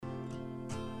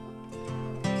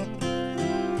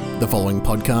The following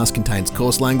podcast contains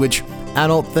coarse language,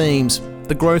 adult themes,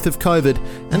 the growth of COVID,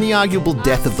 and the arguable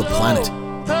death of the planet.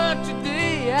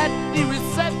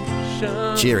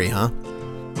 Cheery, huh?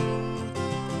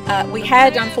 We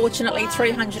had, unfortunately,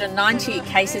 390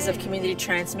 cases of community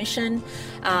transmission.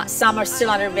 Some are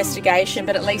still under investigation,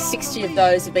 but at least 60 of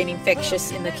those have been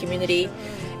infectious in the community.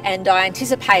 And I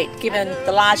anticipate, given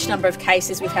the large number of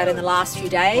cases we've had in the last few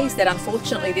days, that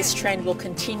unfortunately this trend will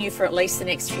continue for at least the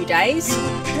next few days. You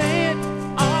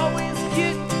can't always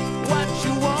get what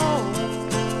you want.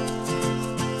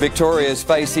 Victoria is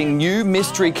facing new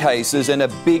mystery cases and a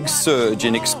big surge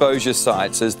in exposure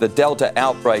sites as the Delta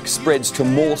outbreak spreads to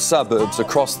more suburbs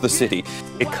across the city.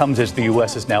 It comes as the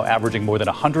U.S. is now averaging more than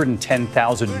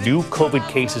 110,000 new COVID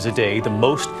cases a day, the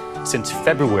most since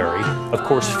February, of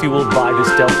course, fueled by this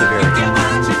Delta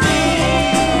variant.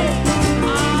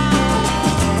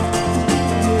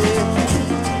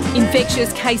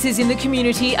 Infectious cases in the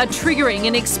community are triggering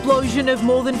an explosion of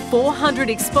more than 400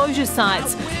 exposure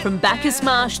sites, from Bacchus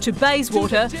Marsh to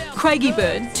Bayswater,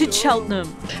 Craigieburn to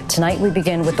Cheltenham. Tonight we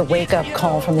begin with the wake-up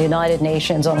call from the United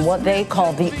Nations on what they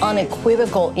call the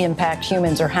unequivocal impact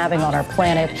humans are having on our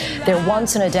planet. Their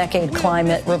once-in-a-decade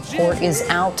climate report is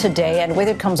out today, and with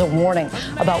it comes a warning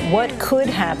about what could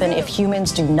happen if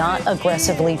humans do not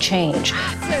aggressivly change.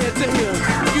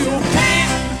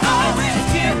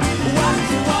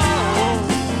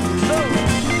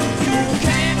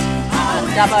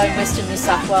 Dubbo in Western New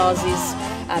South Wales is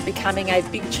becoming a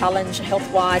big challenge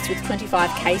health-wise, with 25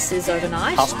 cases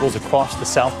overnight. Hospitals across the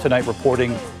south tonight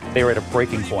reporting they are at a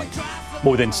breaking point.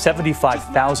 More than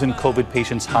 75,000 COVID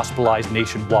patients hospitalized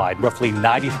nationwide, roughly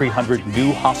 9,300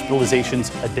 new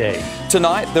hospitalizations a day.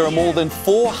 Tonight, there are more than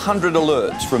 400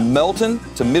 alerts from Melton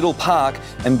to Middle Park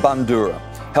and Bundoora.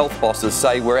 Health bosses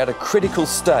say we're at a critical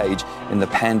stage in the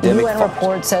pandemic. The UN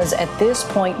report says at this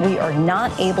point we are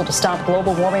not able to stop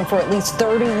global warming for at least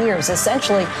 30 years.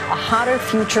 Essentially, a hotter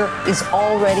future is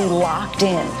already locked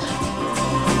in.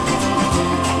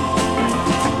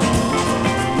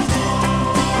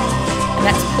 And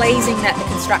that's pleasing that the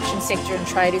construction sector and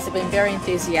traders have been very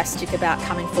enthusiastic about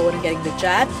coming forward and getting the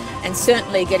jab, and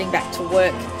certainly getting back to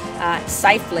work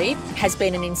safely has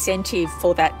been an incentive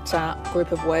for that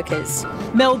group of workers.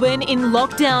 Melbourne in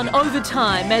lockdown over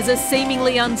time as a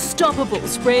seemingly unstoppable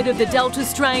spread of the Delta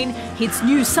strain hits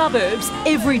new suburbs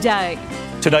every day.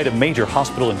 Tonight, a major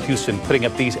hospital in Houston putting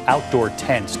up these outdoor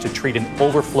tents to treat an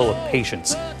overflow of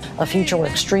patients. A future where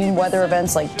extreme weather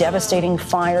events like devastating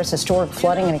fires, historic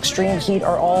flooding and extreme heat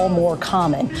are all more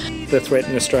common. The threat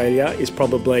in Australia is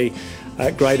probably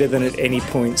greater than at any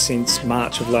point since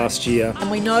March of last year.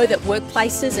 And we know that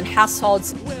workplaces and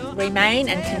households remain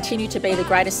and continue to be the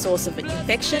greatest source of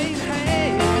infection.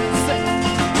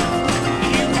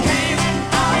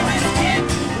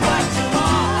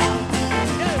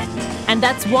 And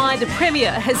that's why the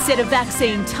Premier has set a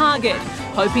vaccine target,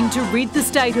 hoping to rid the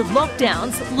state of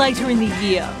lockdowns later in the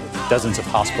year. Dozens of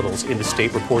hospitals in the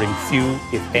state reporting few,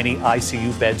 if any,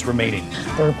 ICU beds remaining.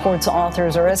 The report's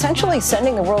authors are essentially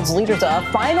sending the world's leaders a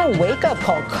final wake-up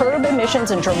call: curb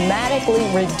emissions and dramatically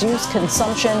reduce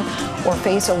consumption, or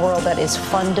face a world that is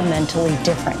fundamentally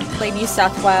different. New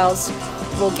South Wales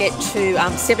will get to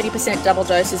 70% double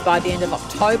doses by the end of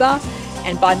October,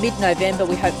 and by mid-November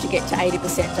we hope to get to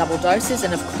 80% double doses.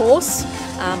 And of course,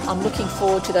 I'm looking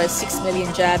forward to those 6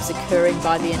 million jabs occurring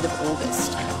by the end of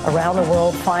August. Around the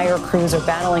world, fire crews are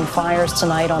battling fires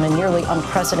tonight on a nearly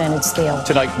unprecedented scale.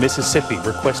 Tonight, Mississippi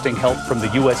requesting help from the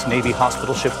U.S. Navy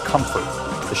hospital ship Comfort.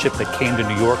 The ship that came to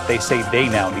New York, they say they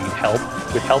now need help,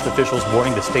 with health officials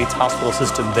warning the state's hospital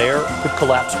system there could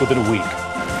collapse within a week.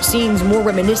 Scenes more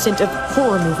reminiscent of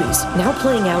horror movies now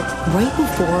playing out right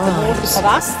before our eyes. Of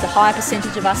us, the higher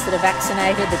percentage of us that are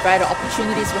vaccinated, the greater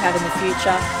opportunities we have in the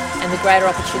future, and the greater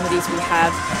opportunities we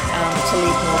have to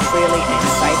live more freely and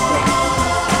safely.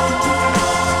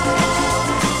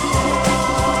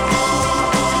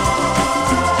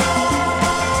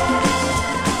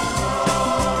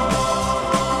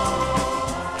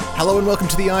 Hello and welcome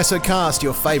to the ISOcast,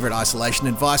 your favourite isolation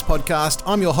advice podcast.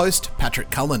 I'm your host, Patrick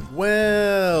Cullen.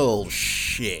 Well,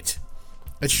 shit.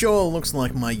 It sure looks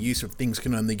like my use of "Things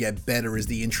Can Only Get Better" as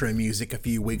the intro music a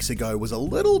few weeks ago was a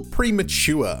little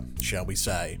premature, shall we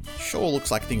say. Sure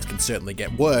looks like things can certainly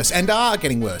get worse, and are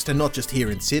getting worse, and not just here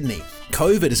in Sydney.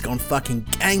 COVID has gone fucking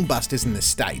gangbusters in the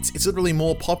States. It's literally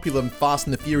more popular than Fast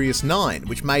and the Furious 9,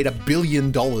 which made $1 billion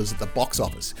at the box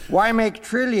office. Why make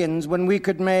trillions when we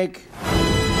could make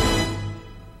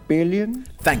billion?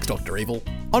 Thanks, Dr. Evil.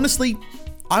 Honestly,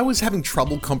 I was having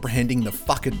trouble comprehending the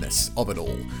fuckedness of it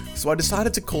all, so I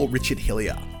decided to call Richard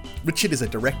Hilliar. Richard is a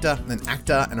director, an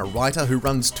actor, and a writer who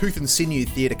runs Tooth and Sinew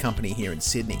Theatre Company here in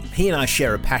Sydney. He and I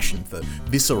share a passion for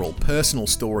visceral, personal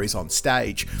stories on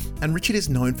stage, and Richard is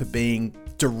known for being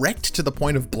direct to the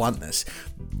point of bluntness,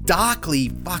 darkly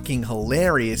fucking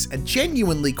hilarious, and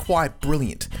genuinely quite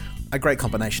brilliant. A great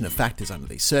combination of factors under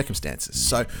these circumstances.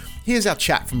 So here's our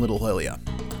chat from a little earlier.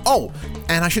 Oh,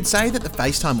 and I should say that the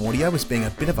FaceTime audio was being a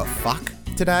bit of a fuck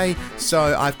today,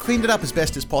 so I've cleaned it up as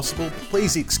best as possible.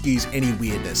 Please excuse any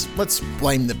weirdness. Let's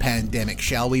blame the pandemic,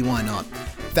 shall we? Why not?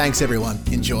 Thanks everyone.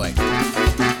 Enjoy.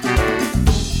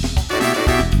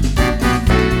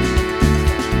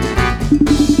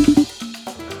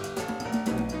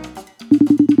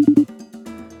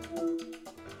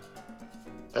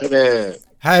 Hey there.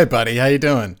 Hey buddy, how you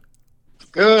doing?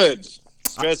 Good.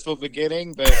 Stressful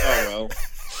beginning, but oh well.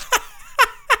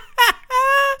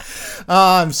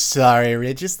 Oh, I'm sorry,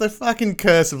 Rich. It's the fucking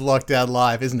curse of lockdown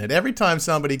life, isn't it? Every time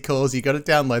somebody calls, you got to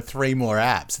download 3 more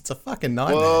apps. It's a fucking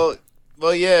nightmare.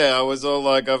 Well, yeah. I was all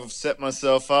like, I've set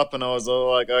myself up, and I was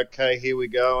all like, okay, here we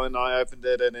go. And I opened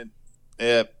it, and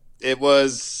it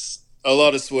was a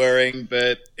lot of swearing,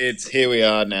 but it's here we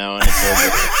are now, and it's all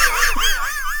good.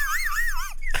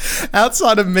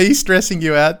 Outside of me stressing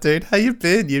you out, dude, how you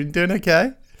been? You doing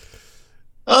okay?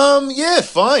 Yeah,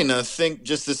 fine. I think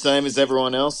just the same as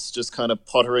everyone else, just kind of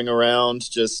pottering around,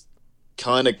 just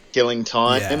kind of killing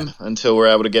time until we're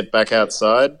able to get back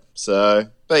outside. So,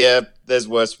 but yeah, there's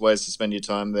worse ways to spend your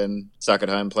time than stuck at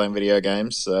home playing video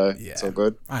games. So it's all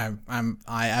good. I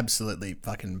absolutely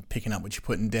fucking picking up what you're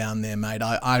putting down there, mate.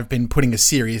 I've been putting a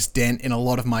serious dent in a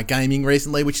lot of my gaming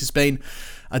recently, which has been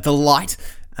a delight.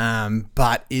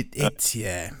 But it's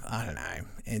I don't know.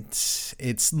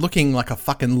 It's looking like a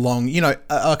fucking long,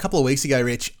 a couple of weeks ago,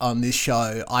 Rich, on this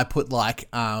show, I put like,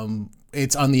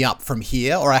 it's only up from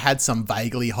here, or I had some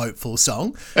vaguely hopeful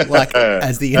song, like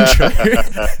as the intro.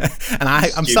 And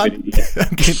I'm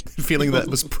getting feeling that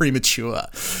was premature,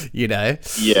 Yeah.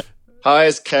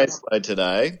 Highest caseload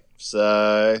today.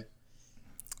 So,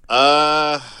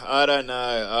 I don't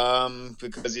know,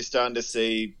 because you're starting to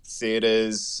see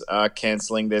theatres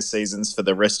cancelling their seasons for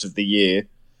the rest of the year.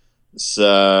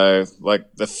 So,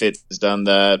 like, the Fit has done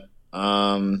that.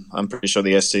 I'm pretty sure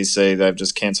the STC, they've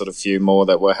just cancelled a few more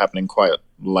that were happening quite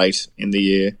late in the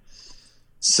year.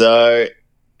 So,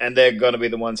 and they're going to be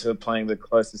the ones who are paying the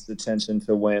closest attention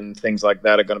to when things like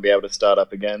that are going to be able to start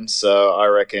up again. So I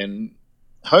reckon,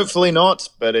 hopefully not,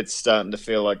 but it's starting to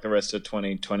feel like the rest of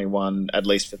 2021, at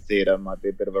least for theatre, might be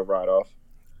a bit of a write-off.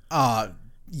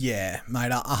 Yeah,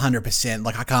 mate, 100%.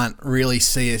 Like, I can't really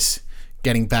see us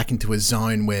getting back into a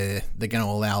zone where they're going to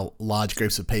allow large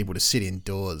groups of people to sit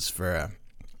indoors for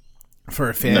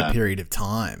a fair period of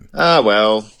time.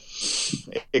 Well,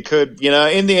 it could,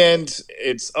 in the end,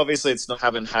 it's not,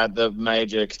 haven't had the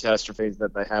major catastrophes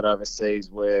that they had overseas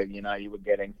where, you were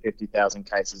getting 50,000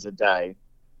 cases a day.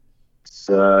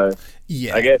 So,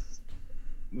 yeah, I guess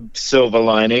silver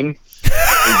lining is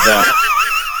that.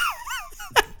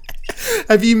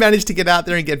 Have you managed to get out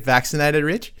there and get vaccinated,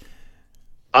 Rich?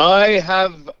 I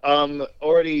have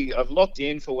I've locked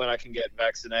in for when I can get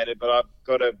vaccinated, but I've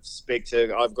got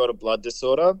a blood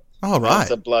disorder. Oh, right.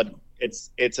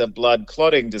 It's a blood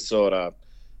clotting disorder.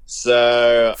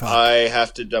 So I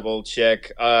have to double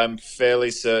check. I'm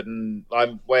fairly certain,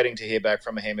 I'm waiting to hear back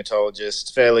from a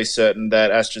hematologist, fairly certain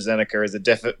that AstraZeneca is a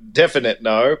definite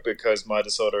no, because my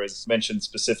disorder is mentioned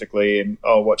specifically, and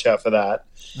I'll watch out for that.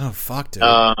 Oh, fuck, dude.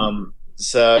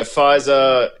 So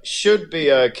Pfizer should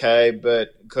be okay, but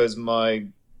because my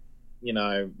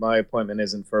appointment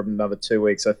isn't for another 2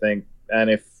 weeks, I think. And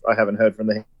if I haven't heard from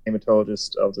the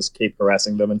hematologist, I'll just keep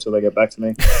harassing them until they get back to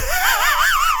me.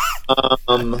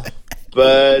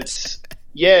 But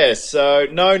yeah, so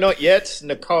no, not yet.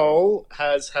 Nicole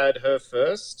has had her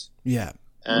first. Yeah.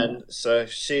 And so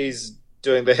she's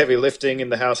doing the heavy lifting in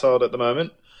the household at the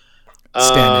moment.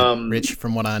 Standard, Rich,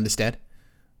 from what I understand.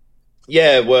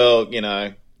 Yeah, well,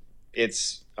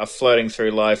 it's a floating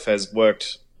through life has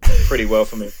worked pretty well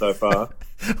for me so far.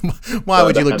 Why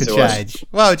would you look to change?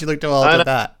 Why would you look to alter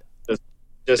that?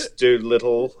 Just do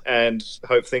little and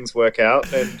hope things work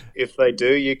out, and if they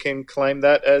do, you can claim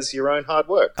that as your own hard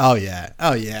work. Oh yeah.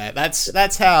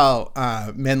 That's how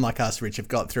men like us, Rich, have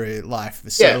got through life for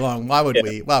so long. Why would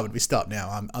we stop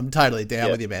now? I'm totally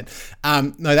down with you, man.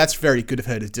 No, that's very good of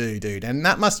her to do, dude, and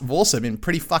that must have also been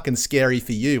pretty fucking scary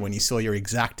for you when you saw your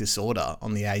exact disorder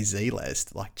on the AZ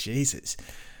list. Like, Jesus.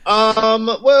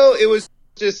 Well, it was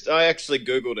just, I actually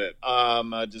Googled it.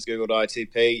 I just Googled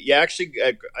ITP. Yeah, actually,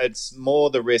 it's more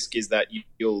the risk is that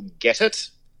you'll get it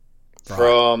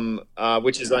from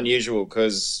which is unusual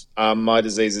because my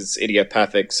disease is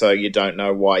idiopathic, so you don't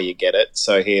know why you get it.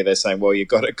 So here they're saying, well, you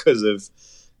got it because of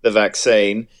the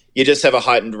vaccine. You just have a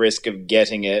heightened risk of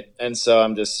getting it. And so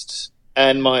I'm just...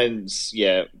 And mine's,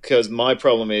 because my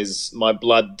problem is my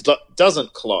blood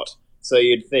doesn't clot. So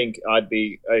you'd think I'd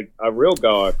be a real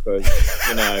goer because,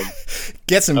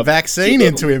 Get some vaccine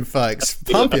into him, folks.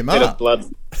 Pump him up.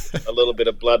 A little bit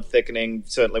of blood thickening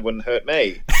certainly wouldn't hurt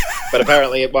me. But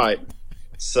apparently it might.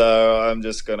 So I'm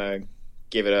just going to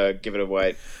give it a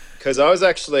wait. Because I was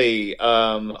actually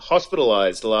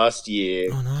hospitalized last year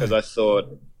because I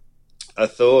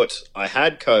thought I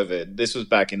had COVID. This was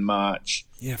back in March.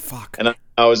 Yeah, fuck. And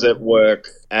I was at work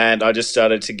and I just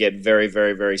started to get very,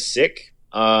 very, very sick.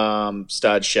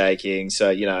 Started shaking.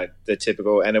 So, the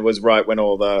typical. And it was right when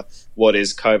all the what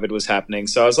is COVID was happening.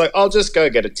 So I was like, I'll just go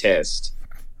get a test.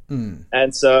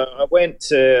 And so I went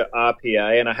to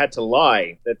RPA and I had to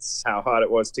lie. That's how hard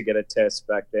it was to get a test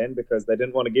back then because they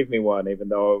didn't want to give me one, even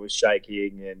though I was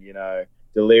shaking and,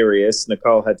 delirious.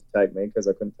 Nicole had to take me because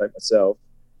I couldn't take myself.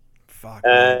 Fuck.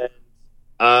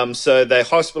 And so they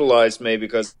hospitalized me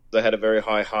because I had a very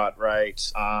high heart rate,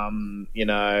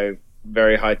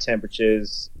 very high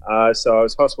temperatures. So I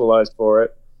was hospitalized for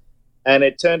it. And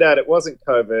it turned out it wasn't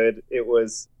COVID, it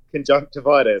was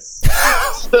conjunctivitis.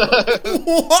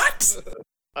 What?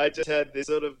 I just had this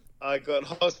I got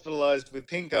hospitalized with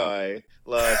pink eye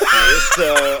last year,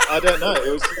 so I don't know.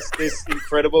 It was just this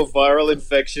incredible viral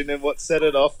infection, and what set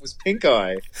it off was pink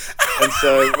eye. And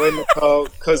so when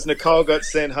Nicole got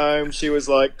sent home, she was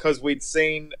like, because we'd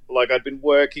seen, I'd been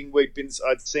working,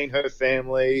 I'd seen her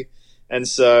family, and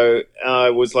so I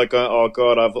was like, oh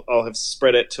God, I'll have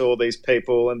spread it to all these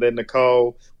people. And then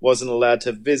Nicole wasn't allowed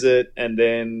to visit, and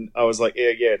then I was like,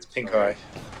 yeah, it's pink eye.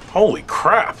 Holy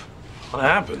crap! What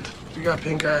happened? You got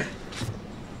pink eye.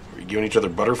 Were you giving each other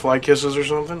butterfly kisses or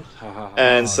something?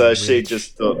 And so she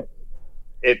just thought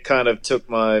it kind of took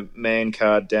my man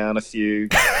card down a few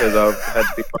because I had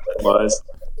to be hospitalized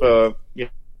for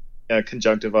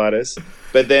conjunctivitis.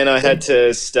 But then I had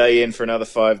to stay in for another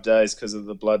 5 days because of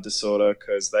the blood disorder,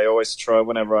 because they always try,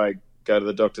 whenever I go to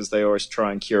the doctors, they always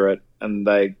try and cure it, and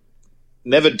they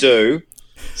never do.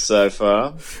 So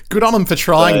far, good on them for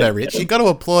trying, though, Rich. You got to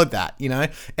applaud that.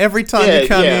 Every time you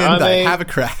come in, they have a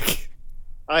crack.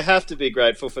 I have to be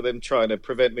grateful for them trying to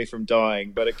prevent me from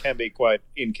dying, but it can be quite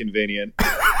inconvenient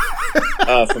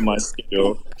for my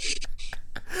schedule.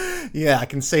 Yeah, I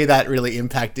can see that really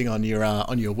impacting on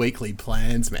your weekly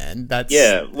plans, man.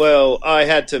 Well, I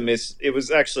had to miss. It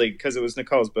was actually because it was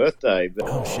Nicole's birthday.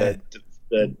 Shit!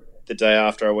 The day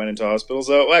after I went into hospital,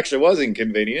 so it actually was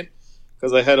inconvenient.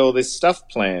 Because I had all this stuff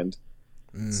planned.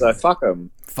 So fuck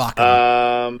them. Fuck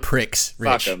them. Pricks,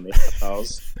 Rich. Fuck them.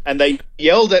 And they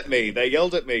yelled at me.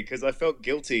 Because I felt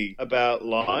guilty about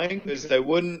lying. Because they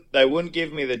wouldn't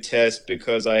give me the test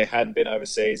because I hadn't been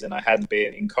overseas and I hadn't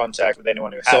been in contact with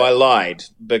anyone who had. So I lied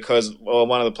because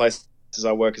one of the places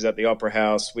I work is at the Opera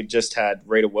House. We just had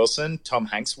Rita Wilson, Tom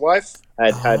Hanks' wife,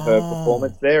 had her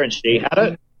performance there and she had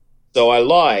it. So I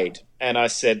lied and I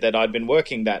said that I'd been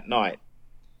working that night.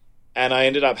 And I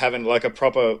ended up having a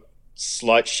proper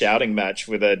slight shouting match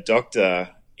with a doctor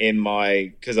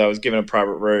because I was given a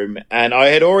private room. And I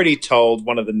had already told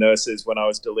one of the nurses when I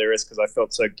was delirious because I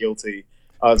felt so guilty.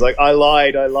 I was like, I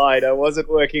lied. I wasn't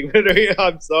working with her.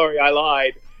 I'm sorry, I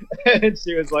lied. And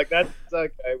she was like, that's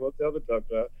okay, we'll tell the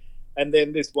doctor. And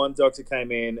then this one doctor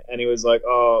came in and he was like,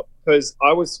 because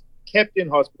I was kept in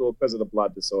hospital because of the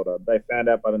blood disorder. They found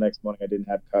out by the next morning I didn't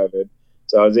have COVID.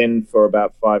 So I was in for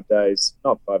about 5 days,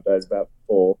 not 5 days, about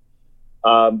 4,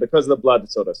 because of the blood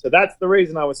disorder. So that's the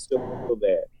reason I was still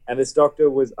there. And this doctor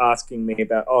was asking me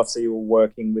about, so you were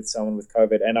working with someone with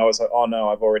COVID. And I was like, oh, no,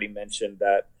 I've already mentioned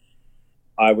that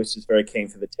I was just very keen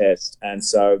for the test. And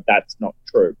so that's not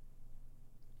true.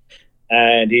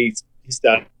 And he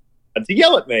started to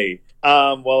yell at me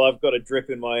while I've got a drip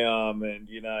in my arm and,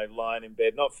 lying in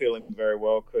bed, not feeling very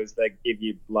well because they give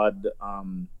you blood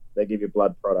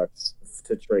products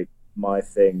to treat my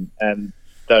thing, and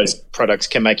those products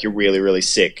can make you really, really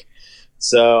sick.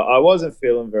 So I wasn't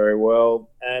feeling very well,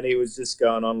 and he was just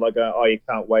going on you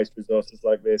can't waste resources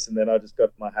like this. And then I just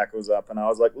got my hackles up, and I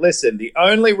was like, listen, the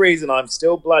only reason I'm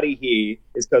still bloody here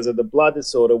is because of the blood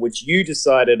disorder, which you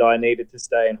decided I needed to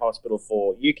stay in hospital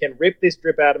for. You can rip this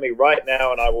drip out of me right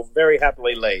now, and I will very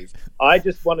happily leave. I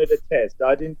just wanted a test.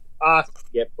 I didn't ask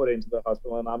to get put into the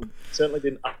hospital, and I certainly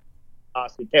didn't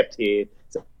ask to be kept here.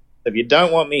 So if you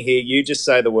don't want me here, you just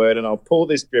say the word and I'll pull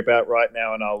this drip out right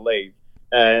now and I'll leave.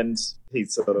 And he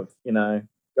sort of,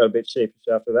 got got a bit sheepish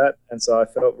after that, and so I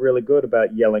felt really good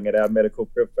about yelling at our medical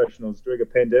professionals during a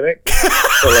pandemic.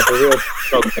 Felt like a real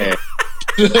strong man.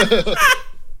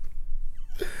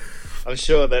 I'm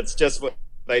sure that's just what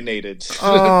they needed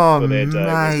for their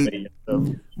day.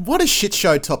 Mate. What a shit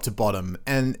show top to bottom.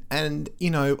 And you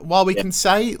know, while we can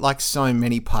say like so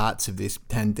many parts of this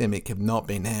pandemic have not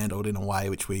been handled in a way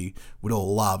which we would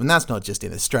all love, and that's not just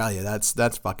in Australia,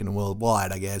 that's fucking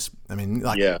worldwide, I guess. I mean,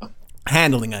 like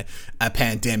handling a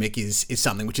pandemic is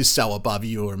something which is so above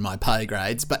you and my pay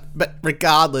grades. But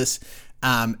regardless,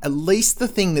 at least the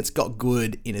thing that's got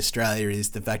good in Australia is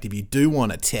the fact if you do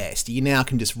want a test, you now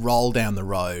can just roll down the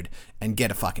road and get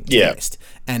a fucking test.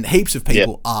 And heaps of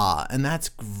people are, and that's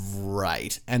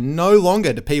great. And no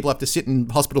longer do people have to sit in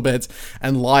hospital beds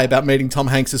and lie about meeting Tom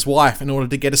Hanks' wife in order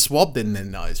to get a swab in their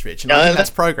nose, Rich. And I think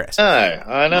that's progress. No,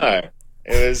 I know.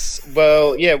 It was,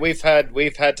 well, yeah, we've had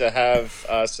to have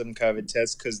some COVID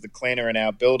tests because the cleaner in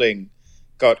our building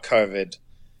got COVID.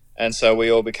 And so we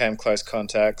all became close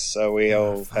contacts, so we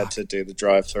all had to do the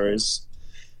drive-thrus.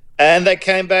 And they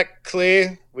came back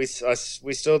clear. We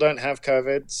still don't have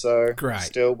COVID, so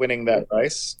still winning that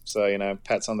race. So, you know,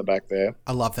 pats on the back there.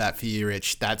 I love that for you,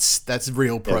 Rich. That's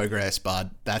real progress,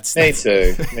 bud. Me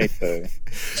too.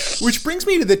 Which brings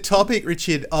me to the topic,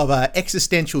 Richard, of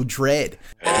existential dread.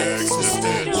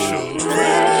 Existential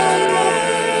dread.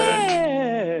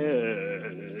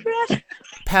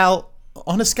 Pal,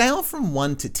 on a scale from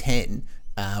 1 to 10,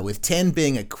 with 10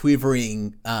 being a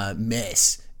quivering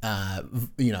mess,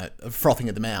 you know, frothing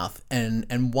at the mouth,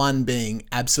 and 1 being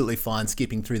absolutely fine,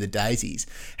 skipping through the daisies,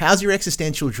 how's your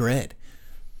existential dread?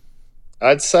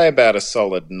 I'd say about a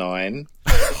solid 9.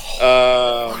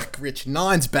 Fuck, Rich,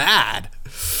 9's bad.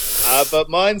 But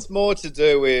mine's more to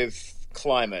do with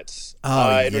climate.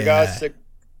 In regards to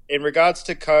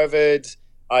COVID,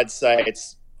 I'd say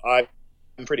I'm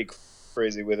pretty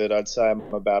crazy with it. I'd say I'm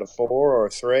about a 4 or a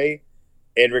 3.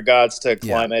 In regards to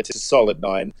climate, it's a solid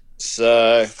 9.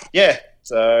 So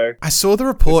I saw the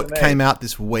report came out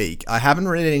this week. I haven't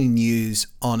read any news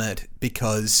on it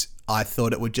because I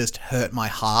thought it would just hurt my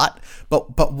heart.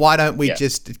 But why don't we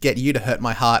just get you to hurt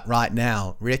my heart right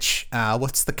now, Rich?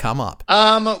 What's the come up?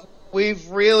 We've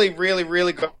really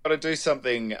got to do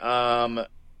something.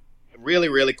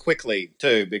 Really quickly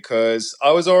too, because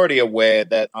I was already aware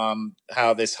that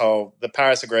how the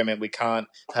Paris Agreement, we can't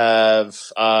have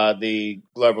the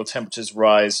global temperatures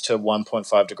rise to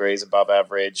 1.5 degrees above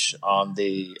average on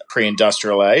the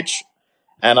pre-industrial age,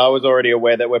 and I was already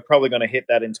aware that we're probably going to hit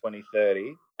that in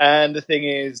 2030. And the thing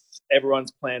is, everyone's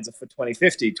plans are for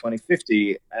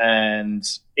 2050, and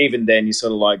even then you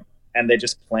sort of like, and they're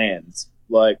just plans.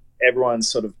 Like everyone's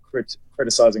sort of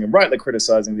criticising and rightly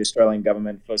criticising the Australian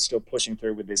government for still pushing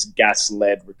through with this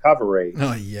gas-led recovery.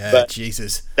 Oh yeah, but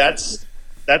Jesus. That's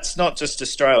not just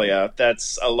Australia.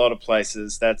 That's a lot of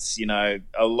places. That's, you know,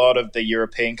 a lot of the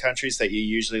European countries that you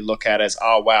usually look at as,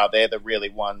 oh wow, they're the really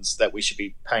ones that we should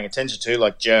be paying attention to,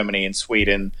 like Germany and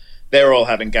Sweden. They're all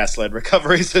having gas-led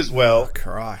recoveries as well. Oh,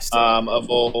 Christ. Of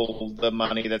all the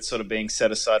money that's sort of being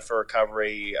set aside for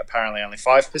recovery, apparently only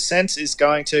 5% is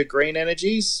going to green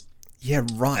energies. Yeah,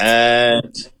 right.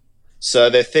 And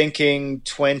so they're thinking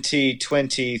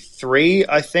 2023,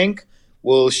 I think,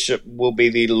 will be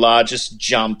the largest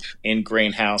jump in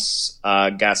greenhouse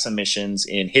gas emissions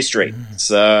in history.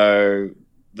 So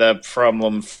the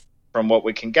problem, from what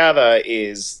we can gather,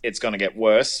 is it's going to get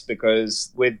worse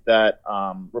because with that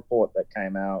report that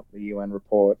came out, the UN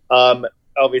report,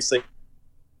 obviously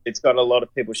it's got a lot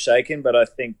of people shaken, but I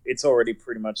think it's already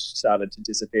pretty much started to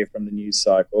disappear from the news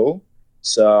cycle.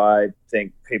 So I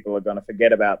think people are going to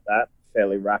forget about that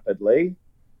fairly rapidly.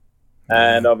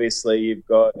 And obviously you've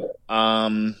got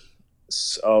old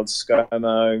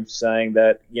ScoMo saying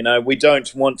that, you know, we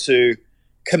don't want to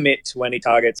commit to any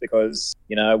targets because,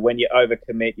 you know, when you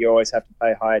overcommit, you always have to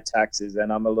pay higher taxes.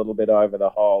 And I'm a little bit over the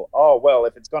whole, oh, well,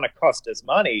 if it's going to cost us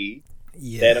money,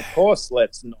 then of course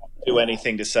let's not do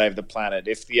anything to save the planet.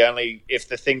 If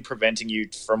the thing preventing you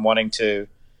from wanting to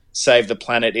save the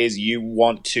planet is you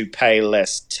want to pay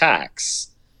less tax,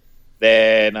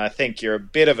 then I think you're a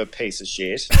bit of a piece of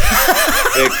shit.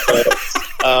 Because,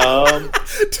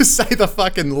 to say the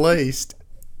fucking least.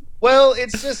 Well,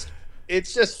 it's just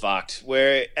fucked.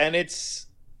 I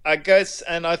guess,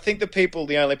 and I think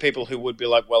the only people who would be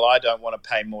like, well, I don't want to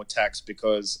pay more tax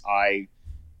because I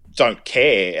don't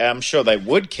care. I'm sure they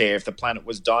would care if the planet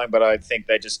was dying, but I think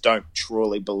they just don't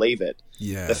truly believe it.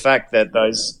 Yeah. The fact that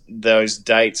those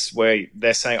dates where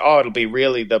they're saying, oh,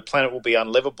 the planet will be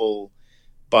unlivable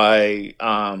by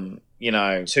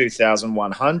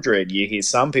 2100, you hear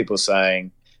some people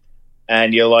saying,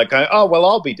 And you're like, oh, well,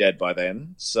 I'll be dead by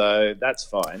then, so that's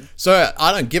fine. So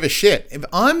I don't give a shit. If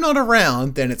I'm not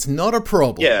around, then it's not a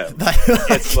problem. Yeah,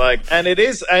 it's like, and it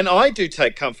is, and I do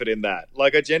take comfort in that.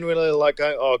 Like, I genuinely like,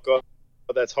 oh God,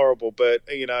 that's horrible. But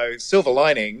silver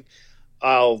lining,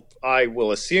 I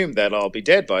will assume that I'll be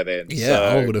dead by then. Yeah, so,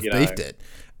 I would have beefed it.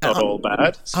 Not all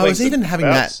bad. I was even having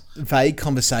that vague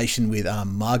conversation with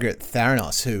Margaret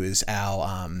Theranos, who is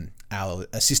our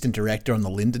assistant director on the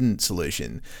Linden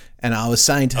solution, and I was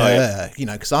saying to her,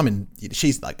 because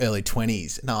she's like early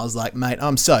 20s, and I was like, mate,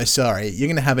 I'm so sorry, you're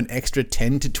going to have an extra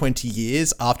 10 to 20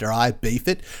 years after I beef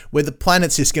it, where the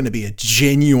planet's just going to be a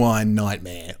genuine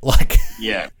nightmare, like,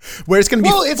 yeah, where it's going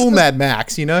to be full Mad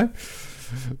Max,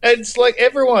 It's like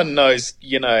everyone knows,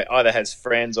 either has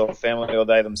friends or family, or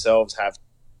they themselves have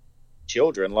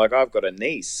children. Like, I've got a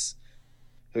niece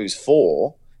who's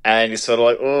 4. And you're sort of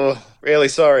like, oh, really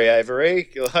sorry,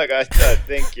 Avery. You're like, I don't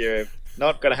think you're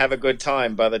not going to have a good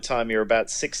time by the time you're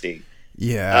about 60.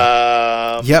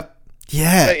 Yeah. Yep.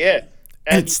 Yeah. But yeah.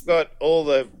 And you've got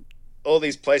all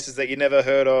these places that you never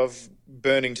heard of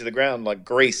burning to the ground, like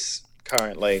Greece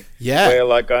currently. Yeah. Where,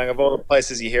 like, going of all the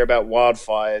places you hear about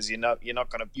wildfires, you're not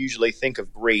going to usually think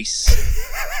of Greece.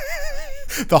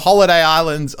 The holiday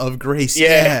islands of Greece.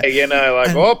 Yeah,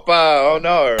 opa, oh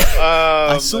no.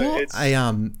 I saw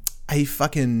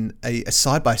a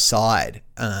side by side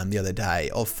the other day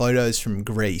of photos from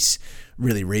Greece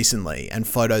really recently and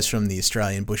photos from the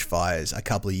Australian bushfires a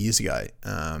couple of years ago,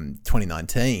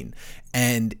 2019,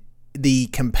 and the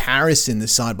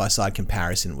side by side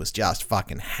comparison was just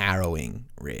fucking harrowing,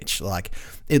 Rich.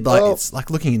 It's like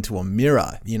looking into a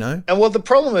mirror, And the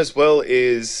problem as well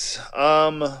is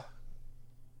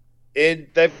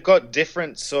they've got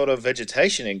different sort of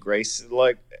vegetation in Greece.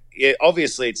 Like,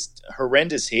 obviously it's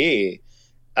horrendous here,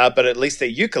 but at least they're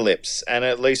eucalypts, and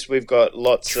at least we've got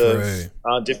lots of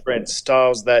different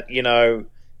styles that,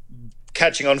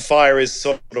 catching on fire is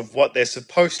sort of what they're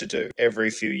supposed to do every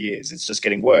few years. It's just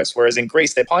getting worse. Whereas in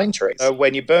Greece, they're pine trees. So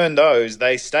when you burn those,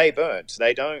 they stay burnt.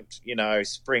 They don't,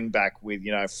 spring back with,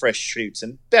 fresh shoots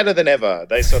and better than ever.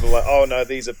 They sort of like, oh no,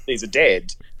 these are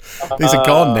dead. These are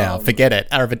gone now. Forget it.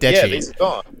 Arrivederci. Yeah, these are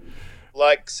gone.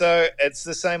 Like, so it's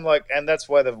the same, like, and that's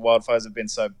why the wildfires have been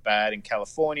so bad in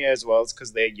California as well. It's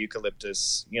because they're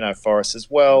eucalyptus, forests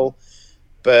as well.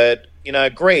 But,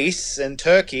 Greece and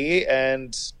Turkey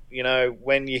and,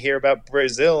 when you hear about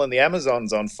Brazil and the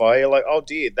Amazon's on fire, you're like, oh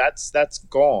dear, that's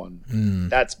gone.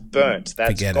 That's burnt.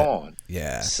 That's Forget gone. It.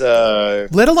 Yeah. So,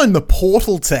 let alone the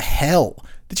portal to hell.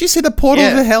 Did you see the portal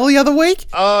to hell the other week?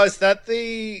 Oh, is that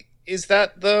the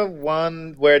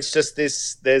one where it's just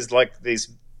there's like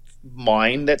this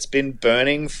mine that's been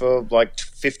burning for like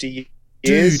 50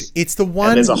 years? Dude, it's the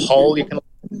one. And there's a hole you can.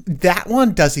 That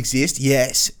one does exist,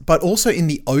 yes, but also in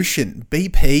the ocean.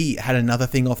 BP had another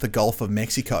thing off the Gulf of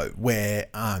Mexico where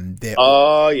their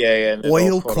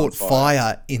oil caught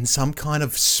fire in some kind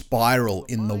of spiral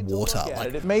in the water.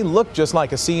 It may look just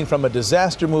like a scene from a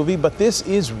disaster movie, but this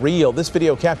is real. This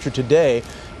video captured today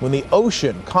when the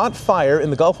ocean caught fire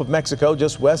in the Gulf of Mexico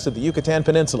just west of the Yucatan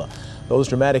Peninsula. Those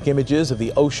dramatic images of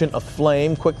the ocean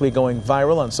aflame quickly going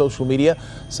viral on social media.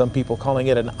 Some people calling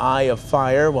it an eye of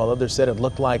fire, while others said it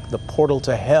looked like the portal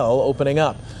to hell opening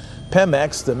up.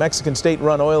 Pemex, the Mexican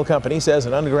state-run oil company, says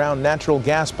an underground natural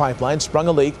gas pipeline sprung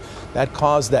a leak that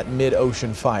caused that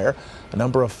mid-ocean fire. A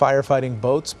number of firefighting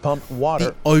boats pumped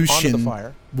water onto the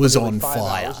fire. Was on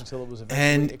fire,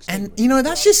 and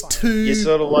that's just too. You're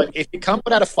sort of like, if you come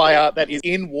out a fire that is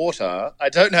in water, I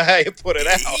don't know how you put it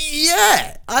out.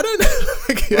 Yeah, I don't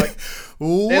know. Like,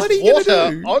 what are you water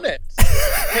gonna do? On it?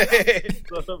 It's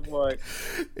sort of like,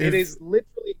 it is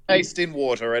literally encased in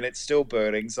water and it's still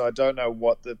burning. So I don't know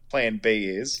what the plan B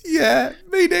is. Yeah,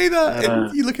 me neither.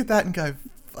 And you look at that and go,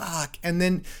 fuck. And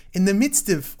then in the midst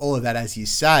of all of that, as you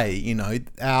say,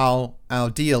 our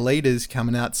dear leaders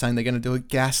coming out saying they're going to do a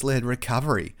gas-led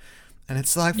recovery. And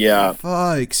it's like,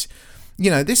 folks,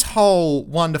 this whole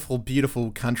wonderful,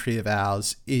 beautiful country of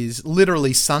ours is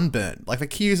literally sunburnt. Like the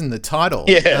cue's in the title.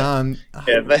 Yeah.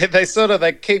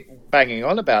 They keep banging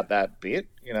on about that bit,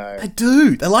 They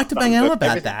do. They like to bang on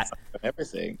about that.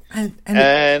 Everything.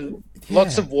 And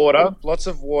lots of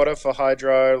water for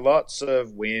hydro, lots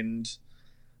of wind.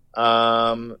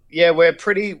 We're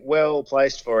pretty well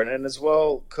placed for it, and as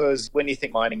well, because when you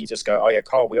think mining, you just go, oh yeah,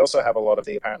 coal. We also have a lot of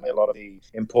the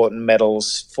important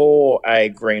metals for a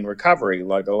green recovery,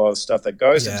 like a lot of stuff that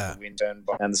goes into the wind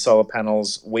and the solar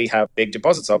panels. We have big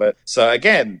deposits of it. So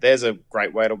again, there's a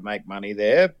great way to make money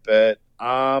there, but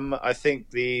I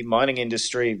think the mining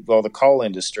industry, the coal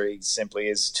industry, simply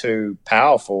is too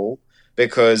powerful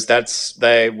because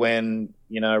when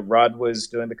Rudd was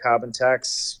doing the carbon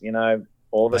tax,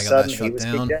 all of a sudden he was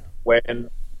kicked out.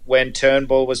 When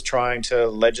Turnbull was trying to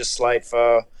legislate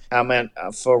for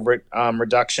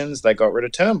reductions, they got rid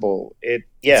of Turnbull. It's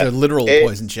a literal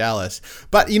poison chalice.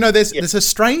 But there's a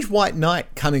strange white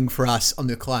knight coming for us on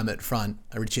the climate front,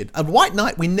 Richard. A white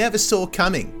knight we never saw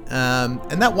coming,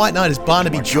 and that white knight is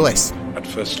Barnaby Joyce. At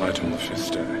first light on the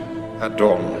 5th day, at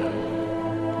dawn,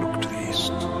 look to the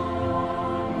east.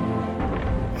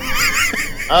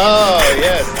 Oh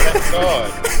yes, thank God,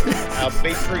 our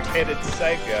beetroot-headed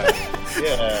saviour.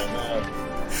 Yeah. No.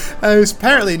 Who's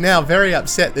apparently now very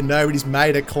upset that nobody's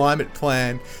made a climate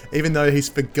plan, even though he's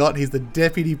forgot he's the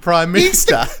Deputy Prime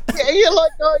Minister. Yeah, you're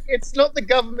like, no, it's not the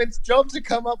government's job to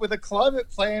come up with a climate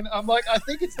plan. I'm like, I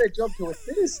think it's their job to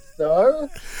assist, though.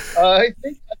 I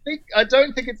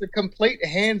don't think it's a complete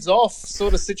hands-off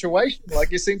sort of situation,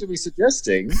 like you seem to be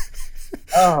suggesting.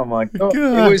 Oh my God.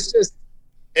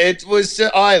 It was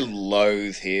just, I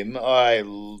loathe him. I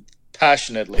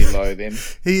passionately loathe him.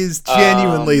 He is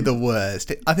genuinely the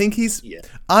worst. I think he's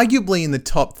arguably in the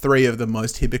top 3 of the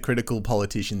most hypocritical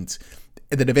politicians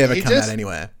that have ever come out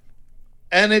anywhere.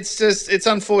 And it's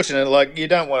unfortunate. Like, you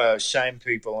don't want to shame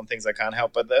people on things they can't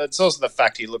help, but it's also the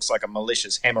fact he looks like a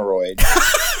malicious hemorrhoid.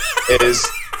 It is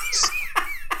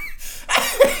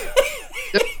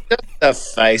just the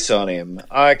face on him.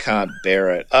 I can't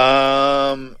bear it.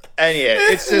 And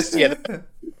it's just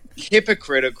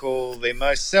hypocritical, the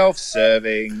most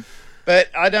self-serving, but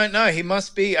I don't know, he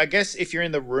must be, I guess if you're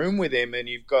in the room with him and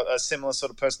you've got a similar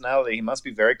sort of personality, he must be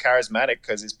very charismatic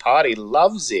because his party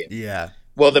loves him.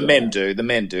 Well, the men do.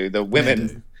 The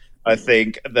women, I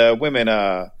think the women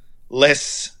are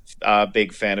less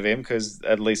big fan of him, because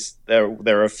at least there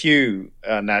are a few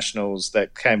nationals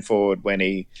that came forward when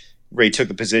he retook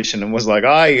the position and was like,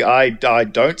 I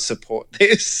don't support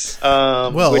this,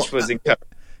 which was encouraging.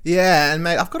 Yeah, and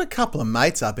mate, I've got a couple of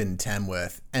mates up in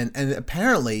Tamworth, and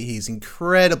apparently he's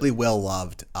incredibly well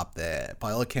loved up there.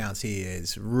 By all accounts, he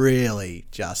is really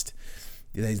just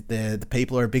the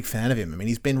people are a big fan of him. I mean,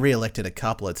 he's been re-elected a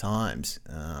couple of times.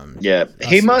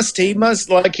 He must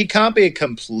like, he can't be a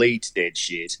complete dead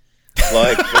shit.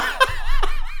 Like,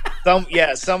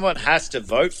 someone has to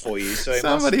vote for you. So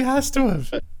somebody has to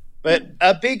have. But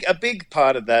a big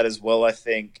part of that as well, I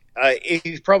think,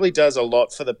 he probably does a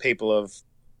lot for the people of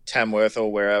Tamworth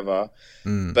or wherever,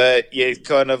 but you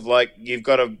kind of like, you've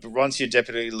got to, once you're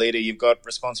deputy leader, you've got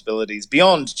responsibilities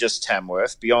beyond just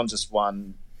Tamworth, beyond just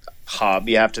one hub.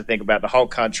 You have to think about the whole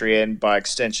country and, by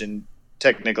extension,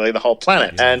 technically the whole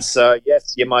planet. And so,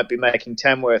 yes, you might be making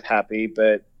Tamworth happy,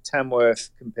 but Tamworth,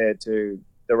 compared to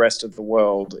the rest of the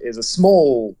world, is a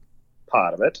small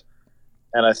part of it.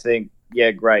 And I think,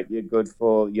 great, you're good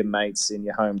for your mates in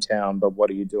your hometown, but what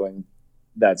are you doing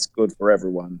that's good for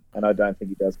everyone? And I don't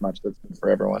think he does much that's good for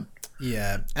everyone.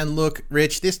 Yeah, and look,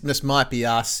 Rich, this just might be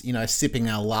us, sipping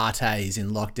our lattes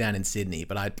in lockdown in Sydney,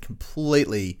 but I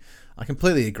completely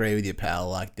agree with you, pal.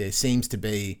 Like, there seems to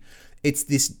be, it's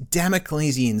this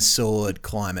Damoclesian sword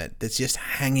climate that's just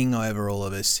hanging over all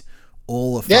of us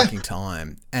all the fucking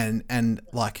time. And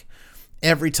like,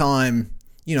 every time,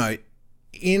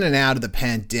 in and out of the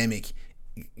pandemic,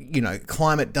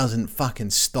 climate doesn't fucking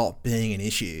stop being an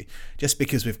issue just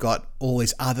because we've got all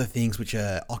these other things which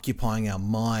are occupying our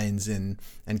minds and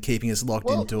keeping us locked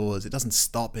indoors. It doesn't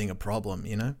stop being a problem,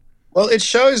 Well, it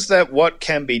shows that what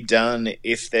can be done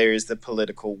if there is the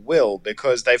political will,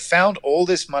 because they found all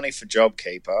this money for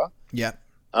JobKeeper. Yeah.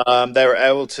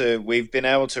 We've been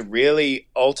able to really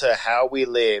alter how we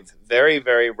live very,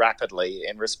 very rapidly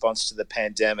in response to the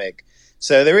pandemic.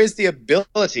 So there is the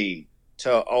ability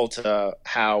to alter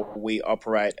how we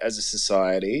operate as a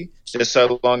society, just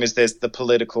so long as there's the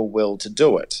political will to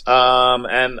do it.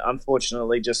 And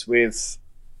unfortunately, just with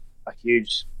a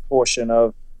huge portion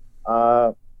of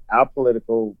our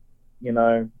political,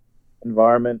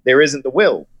 environment, there isn't the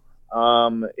will.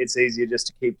 It's easier just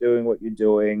to keep doing what you're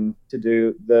doing, to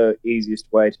do the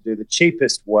easiest way, to do the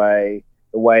cheapest way,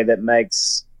 the way that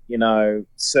makes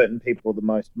certain people the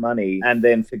most money, and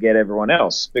then forget everyone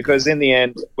else. Because in the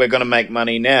end, we're going to make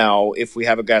money now if we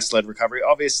have a gas-led recovery.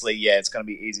 Obviously, it's going to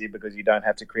be easier because you don't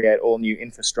have to create all new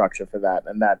infrastructure for that.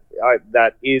 And that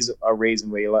is a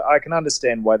reason where you're like, I can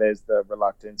understand why there's the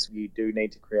reluctance. You do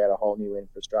need to create a whole new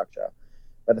infrastructure.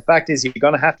 But the fact is, you're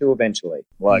going to have to eventually.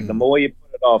 Like, the more you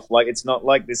put it off, like, it's not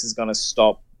like this is going to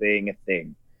stop being a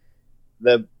thing.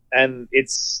 And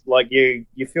it's like you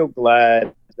feel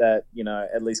glad that,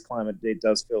 at least climate, it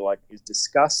does feel like is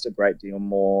discussed a great deal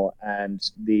more,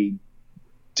 and the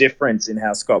difference in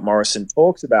how Scott Morrison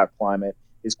talks about climate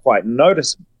is quite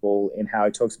noticeable in how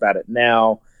he talks about it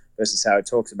now versus how he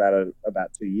talks about it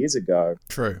about 2 years ago.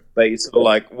 True. But it's sort of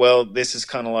like, well, this is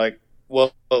kind of like,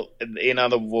 well, in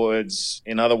other words,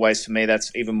 in other ways, for me,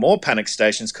 that's even more panic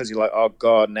stations, because you're like, oh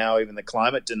God, now even the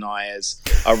climate deniers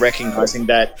are recognizing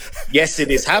that, yes,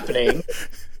 it is happening.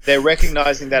 They're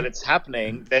recognizing that it's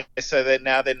happening, so that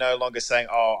now they're no longer saying,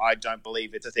 oh, I don't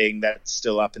believe it's a thing that's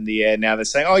still up in the air. Now they're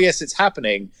saying, oh, yes, it's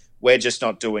happening. We're just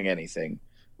not doing anything.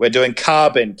 We're doing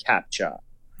carbon capture.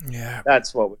 Yeah.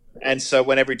 That's what. And so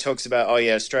whenever he talks about, oh,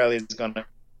 yeah, Australia's going to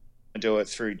do it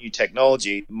through new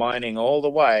technology, mining all the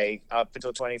way up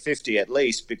until 2050 at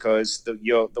least, because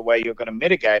the way you're going to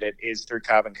mitigate it is through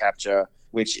carbon capture,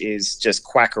 which is just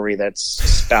quackery that's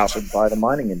spouted by the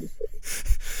mining industry.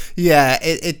 Yeah,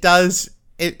 it does.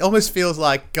 It almost feels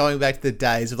like going back to the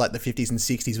days of like the 50s and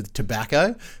 60s with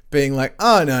tobacco, being like,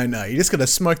 oh, no, you're just going to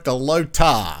smoke the low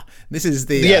tar. This is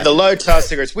the... Yeah, the low tar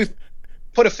cigarettes. We've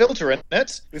put a filter in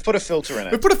it. We put a filter in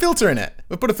it.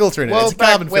 Well, it's a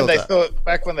carbon filter.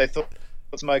 Back when they thought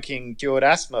smoking cured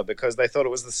asthma, because they thought it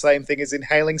was the same thing as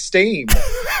inhaling steam.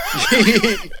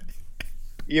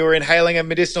 You were inhaling a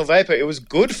medicinal vapor. It was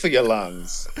good for your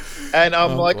lungs. And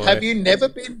I'm boy. Have you never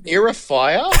been near a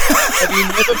fire? Have you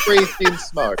never breathed in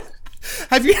smoke?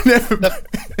 Have you never...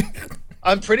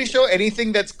 I'm pretty sure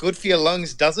anything that's good for your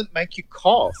lungs doesn't make you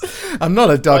cough. I'm not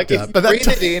a doctor. If you breathe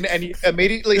it in and you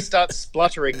immediately start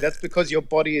spluttering, that's because your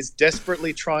body is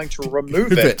desperately trying to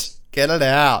remove it. Get it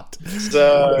out.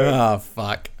 So... Oh,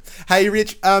 fuck. Hey,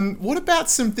 Rich, what about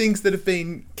some things that have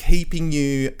been keeping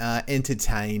you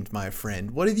entertained, my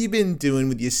friend? What have you been doing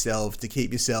with yourself to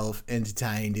keep yourself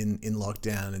entertained in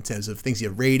lockdown, in terms of things you're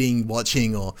reading,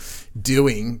 watching, or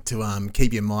doing to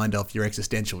keep your mind off your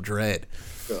existential dread?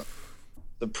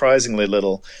 Surprisingly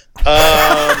little.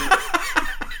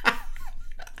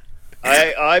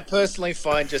 I personally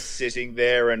find just sitting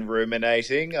there and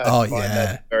ruminating, I find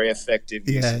that a very effective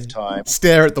use of time.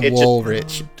 Stare at the wall,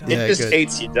 Rich. It just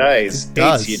eats your days. It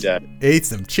does. Eats your day. Eats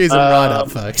them. Chews them right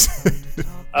up, folks.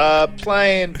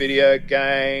 Playing video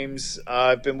games.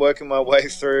 I've been working my way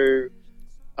through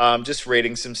just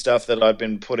reading some stuff that I've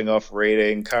been putting off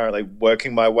reading. Currently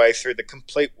working my way through the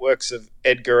complete works of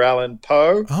Edgar Allen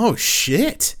Poe. Oh,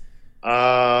 shit.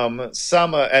 And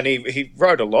he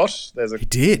wrote a lot. There's a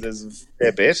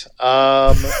fair bit.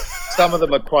 Some of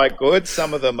them are quite good.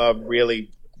 Some of them are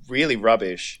really, really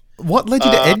rubbish. What led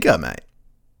you to Edgar, mate?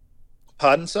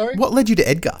 Pardon, sorry? What led you to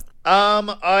Edgar?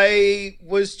 I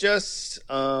was just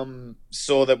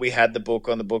saw that we had the book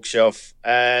on the bookshelf,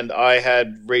 and I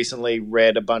had recently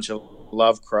read a bunch of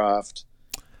Lovecraft.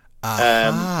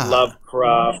 And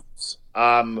Lovecraft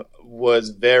was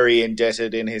very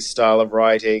indebted in his style of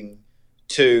writing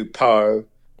to Poe,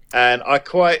 and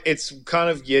it's kind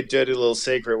of your dirty little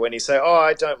secret when you say, oh,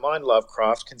 I don't mind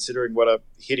Lovecraft, considering what a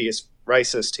hideous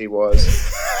racist he was.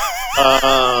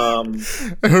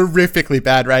 Horrifically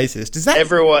bad racist. Is that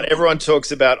everyone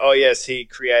talks about, oh yes, he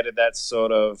created that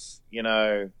sort of,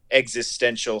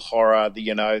 existential horror,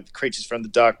 the creatures from the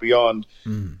dark beyond.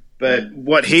 But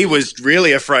what he was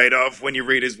really afraid of when you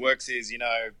read his works is,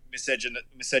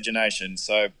 miscegenation.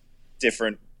 So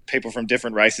different people from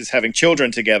different races having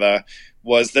children together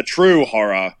was the true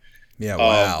horror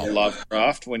of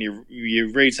Lovecraft. When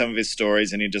you read some of his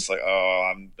stories and you're just like,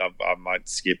 oh, I might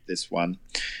skip this one.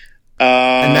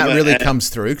 And that really comes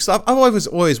through, because I've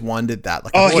always wondered that.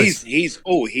 He's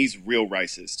real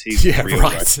racist. He's real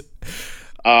racist.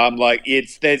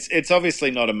 It's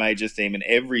obviously not a major theme in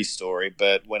every story,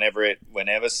 but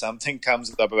whenever something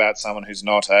comes up about someone who's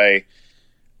not a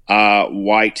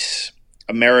white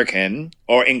American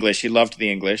or English, he loved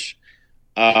the English.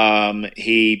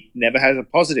 He never has a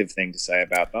positive thing to say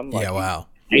about them.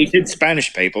 Hated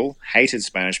Spanish people,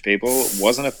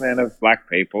 wasn't a fan of black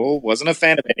people, wasn't a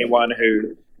fan of anyone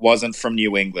who wasn't from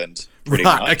New England. Pretty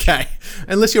much. Okay.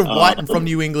 Unless you're white and from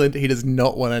New England, he does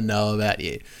not want to know about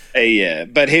you. Yeah,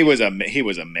 but he was a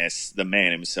mess. The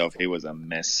man himself, he was a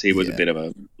mess. He was a bit of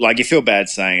a, you feel bad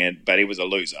saying it, but he was a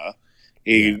loser.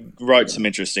 He wrote some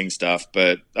interesting stuff,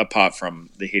 but apart from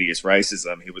the hideous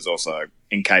racism, he was also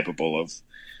incapable of,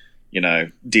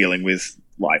 dealing with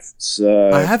life.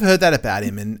 So I have heard that about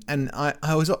him, and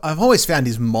I've always found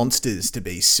his monsters to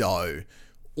be so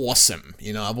awesome.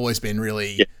 I've always been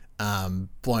really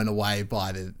blown away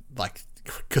by the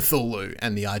Cthulhu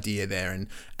and the idea there, and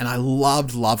I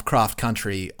loved Lovecraft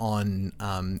Country on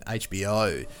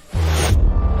HBO.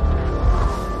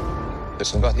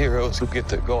 It's about heroes who get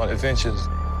to go on adventures,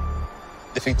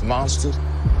 defeat the monsters,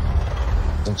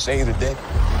 and save the day.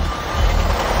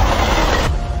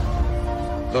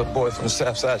 Little boy from the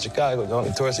south side of Chicago, the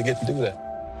only tourist to get to do that.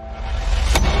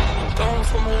 Gone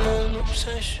from an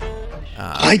obsession.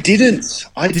 I didn't.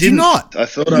 Did you not? I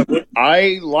thought I would.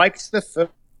 I liked the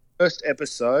first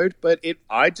episode, but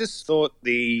I just thought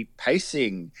the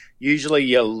pacing. Usually,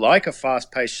 you like a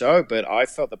fast-paced show, but I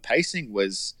felt the pacing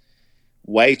was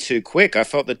way too quick. I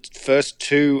felt the first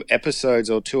 2 episodes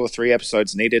or 2 or 3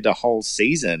 episodes needed a whole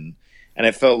season, and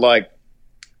it felt like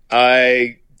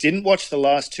I didn't watch the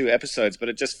last 2 episodes, but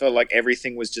it just felt like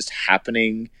everything was just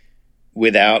happening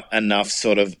without enough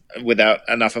of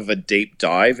a deep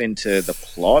dive into the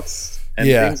plots and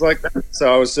things like that.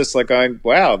 So I was just like going,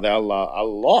 wow, a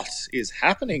lot is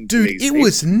happening to these Dude, it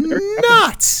was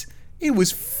nuts. It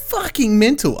was fucking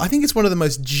mental. I think it's one of the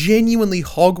most genuinely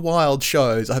hog-wild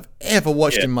shows I've ever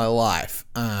watched in my life.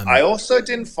 I also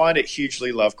didn't find it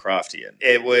hugely Lovecraftian.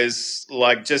 It was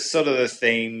like just sort of the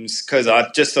themes, because I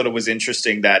just thought it was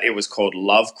interesting that it was called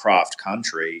Lovecraft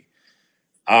Country.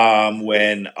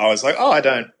 When I was like,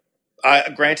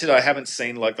 granted, I haven't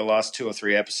seen like the last 2 or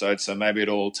 3 episodes, so maybe it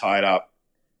all tied up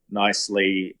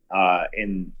nicely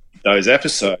in those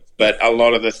episodes. But a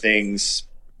lot of the things,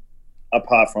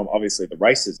 apart from obviously the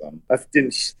racism, I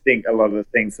didn't think a lot of the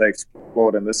things they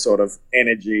explored in this sort of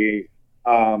energy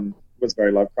was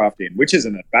very Lovecraftian, which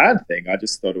isn't a bad thing. I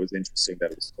just thought it was interesting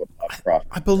that it was called Lovecraft.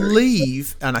 I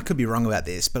believe, and I could be wrong about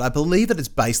this, but I believe that it's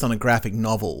based on a graphic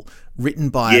novel written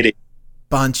by a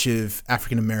bunch of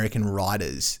African-American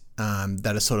writers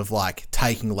that are sort of like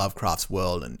taking Lovecraft's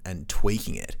world and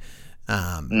tweaking it.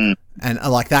 And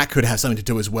like that could have something to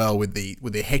do as well with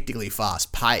the hectically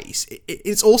fast pace.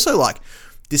 It's also like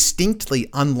distinctly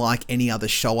unlike any other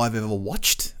show I've ever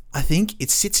watched. I think it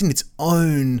sits in its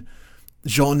own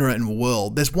genre and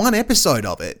world. There's one episode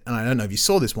of it, and I don't know if you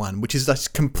saw this one, which is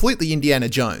like completely Indiana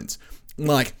Jones,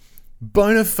 like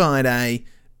bona fide,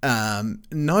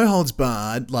 no holds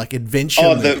barred, like adventure.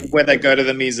 Where they go to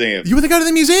the museum. Where they go to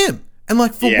the museum, and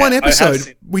like for one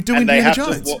episode, we do Indiana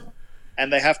Jones.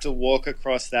 And they have to walk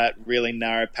across that really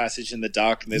narrow passage in the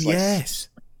dark, and there's like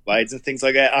blades and things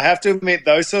like that. I have to admit,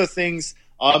 those sort of things,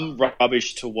 I'm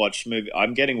rubbish to watch movies.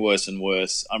 I'm getting worse and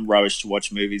worse. I'm rubbish to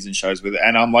watch movies and shows with it.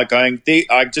 And I'm like going,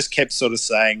 I just kept sort of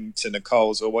saying to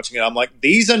Nicole as we're watching it, I'm like,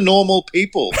 these are normal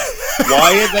people.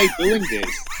 Why are they doing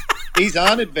this? These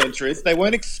aren't adventurous. They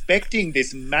weren't expecting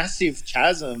this massive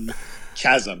chasm,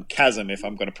 if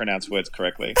I'm going to pronounce words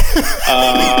correctly.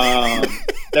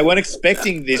 They weren't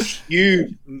expecting this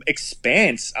huge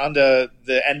expanse under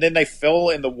and then they fell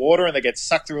in the water and they get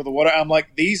sucked through the water. I'm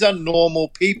like, these are normal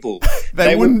people.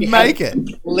 They wouldn't make it.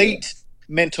 Complete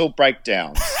mental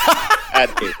breakdowns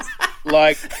at this.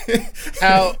 Like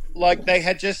how, like they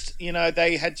had just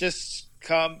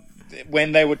come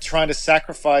when they were trying to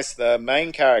sacrifice the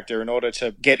main character in order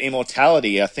to get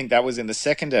immortality. I think that was in the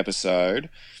second episode.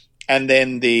 And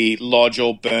then the lodge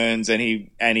all burns and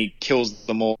he kills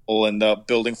them all and the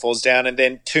building falls down. And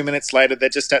then 2 minutes later, they're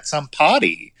just at some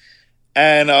party.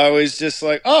 And I was just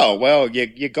like, oh, well,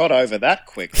 you got over that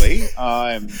quickly.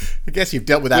 I guess you've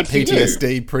dealt with that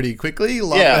PTSD pretty quickly.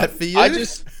 Love that for you.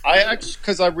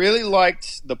 Because I really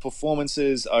liked the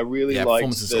performances. I really liked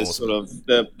the awesome. Sort of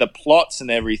the plots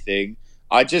and everything.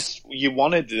 You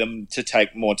wanted them to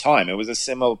take more time. It was a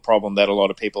similar problem that a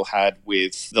lot of people had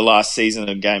with the last season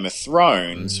of Game of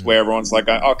Thrones, where everyone's like,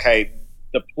 okay,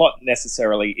 the plot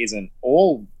necessarily isn't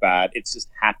all bad. It's just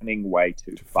happening way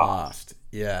too fast.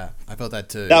 Yeah, I felt that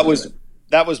too. That was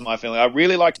my feeling. I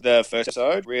really liked the first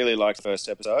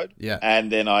episode. Yeah.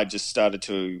 And then I just started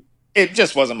to... It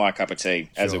just wasn't my cup of tea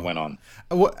as it went on.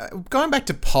 Going back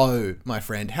to Poe, my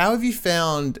friend, how have you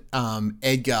found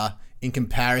Edgar in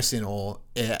comparison or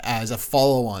as a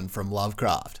follow-on from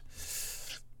Lovecraft?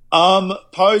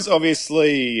 Poe's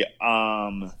obviously,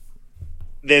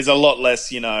 there's a lot less,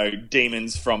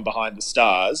 demons from behind the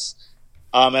stars,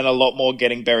 and a lot more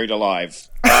getting buried alive.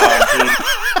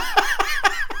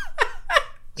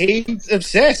 He's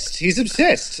obsessed.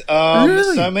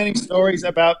 Really? So many stories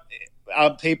about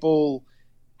people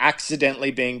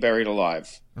accidentally being buried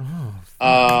alive.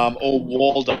 Or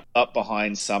walled up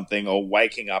behind something, or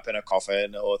waking up in a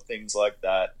coffin, or things like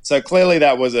that. So clearly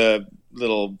that was a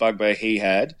little bugbear he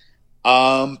had.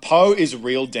 Poe is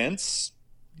real dense.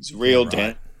 He's real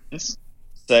dense.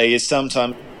 So you're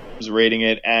sometimes reading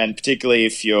it, and particularly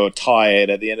if you're tired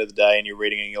at the end of the day and you're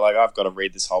reading it and you're like, I've got to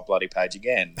read this whole bloody page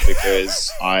again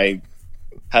because I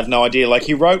have no idea. Like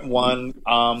he wrote one,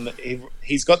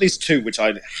 he's got these two, which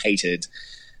I hated.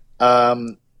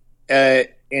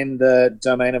 In the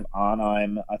domain of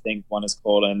Arnhem, I think one is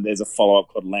called, and there's a follow-up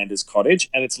called Lander's Cottage,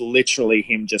 and it's literally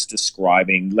him just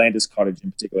describing, Lander's Cottage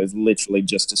in particular is literally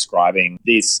just describing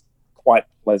this quite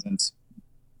pleasant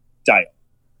dale.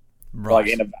 Right. Like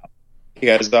in a valley. He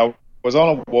goes, was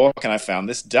on a walk and I found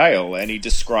this dale, and he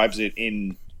describes it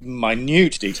in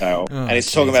minute detail, and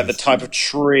he's talking about the type of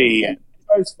tree. And it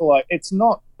goes for like, it's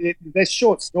not. They're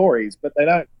short stories, but they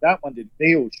don't. That one didn't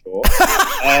feel short.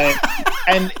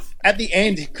 and at the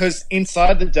end, because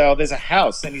inside the dale there's a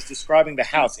house, and he's describing the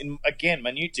house in, again,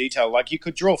 minute detail. Like you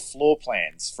could draw floor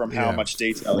plans from how much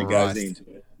detail he goes into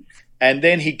it. And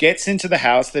then he gets into the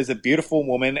house. There's a beautiful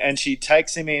woman, and she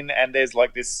takes him in, and there's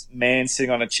like this man sitting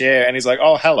on a chair, and he's like,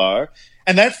 "Oh, hello,"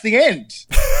 and that's the end.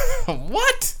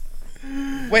 What?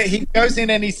 Where he goes in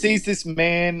and he sees this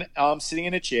man sitting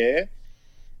in a chair,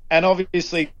 and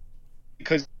obviously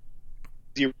because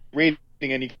you're reading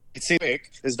and you can see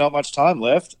there's not much time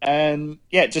left, and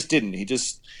it just didn't.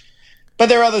 But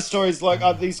there are other stories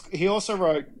like these. He also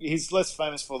wrote. He's less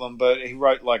famous for them, but he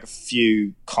wrote like a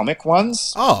few comic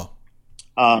ones. Oh.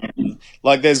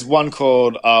 Like there's one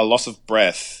called Loss of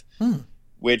Breath,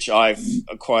 which I've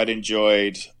quite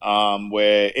enjoyed,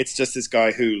 where it's just this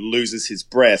guy who loses his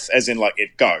breath, as in like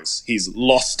it goes. He's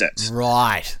lost it.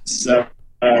 Right. So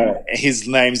his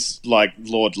name's like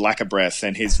Lord Lack-a-Breath,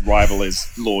 and his rival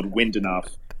is Lord Wind Enough.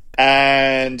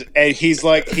 And he's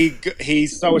like,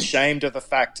 he's so ashamed of the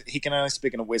fact he can only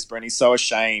speak in a whisper, and he's so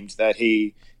ashamed that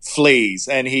he flees,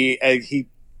 and he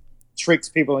tricks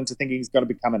people into thinking he's going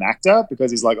to become an actor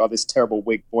because he's like, oh, this terrible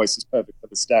weak voice is perfect for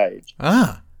the stage.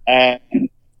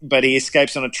 But he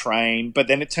escapes on a train. But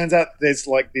then it turns out there's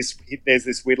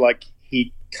this weird, like,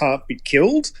 he can't be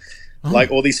killed. Like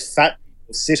all these fat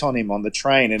people sit on him on the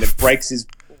train, and it breaks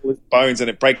all his bones, and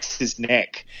it breaks his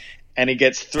neck. And he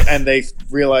gets through, and they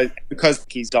realize because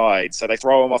he's died, so they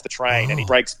throw him off the train, and he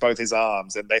breaks both his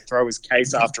arms, and they throw his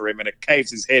case after him, and it caves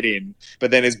his head in.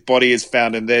 But then his body is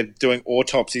found, and they're doing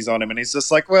autopsies on him, and he's just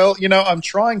like, well, I'm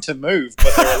trying to move,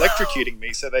 but they're electrocuting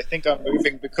me, so they think I'm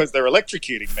moving because they're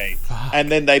electrocuting me. And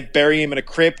then they bury him in a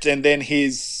crypt, and then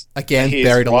his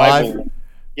buried rival, alive.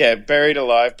 Yeah, buried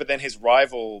alive. But then his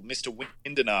rival, Mr.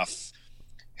 Wind Enough,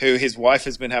 who his wife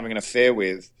has been having an affair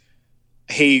with,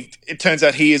 it turns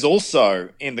out he is also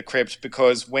in the crypt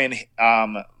because when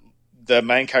the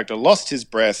main character lost his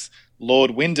breath,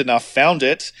 Lord Wind Enough found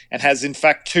it and has in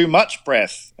fact too much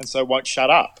breath, and so won't shut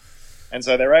up. And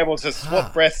so they're able to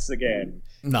swap breaths again.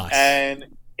 Nice. And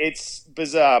it's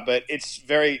bizarre, but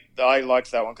I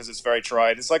liked that one because it's very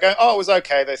tried. It's like, oh, it was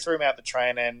okay. They threw me out the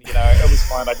train, and it was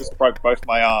fine. I just broke both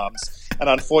my arms. And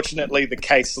unfortunately, the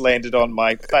case landed on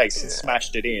my face and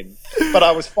smashed it in. But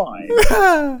I was fine.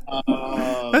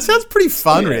 That sounds pretty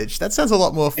fun, Rich. That sounds a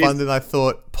lot more fun than I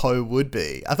thought Poe would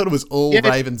be. I thought it was all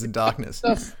ravens and darkness.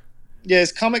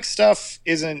 His comic stuff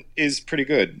is pretty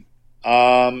good.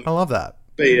 I love that.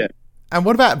 But yeah. And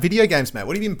what about video games, mate?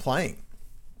 What have you been playing?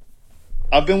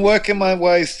 I've been working my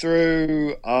way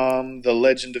through the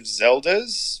Legend of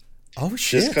Zeldas. Oh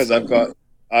shit! Just because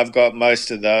I've got most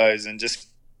of those, and just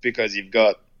because you've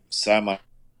got so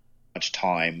much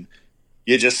time,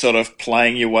 you're just sort of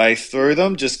playing your way through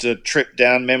them, just to trip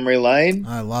down memory lane.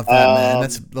 I love that, man.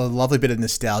 That's a lovely bit of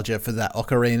nostalgia for that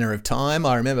Ocarina of Time.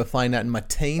 I remember playing that in my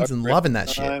teens and loving that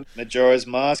shit. Majora's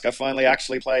Mask. I finally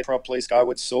actually played properly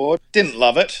Skyward Sword. Didn't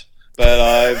love it, but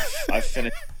I've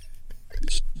finished.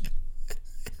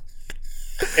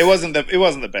 It wasn't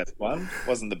the best one.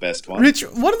 Wasn't the best one. Rich,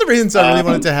 one of the reasons I really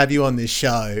wanted to have you on this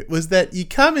show was that you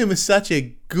come in with such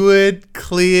a good,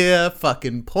 clear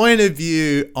fucking point of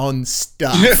view on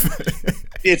stuff.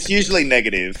 It's usually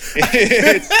negative.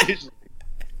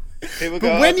 People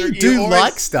but when you do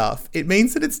like stuff, it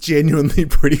means that it's genuinely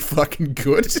pretty fucking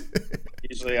good.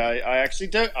 Usually I actually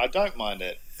don't. I don't mind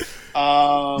it.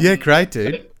 Yeah, great,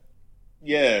 dude.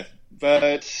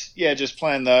 But just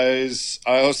playing those.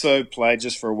 I also played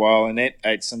just for a while in it,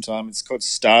 ate some time. It's called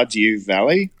Stardew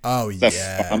Valley. Oh, the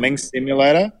farming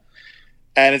simulator.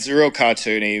 And it's real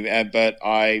cartoony, but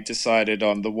I decided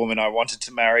on the woman I wanted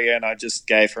to marry, and I just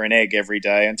gave her an egg every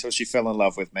day until she fell in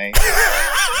love with me.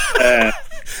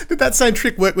 Did that same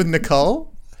trick work with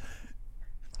Nicole?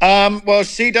 Well,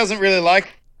 she doesn't really like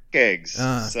eggs.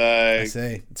 So I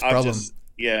see. It's a problem. So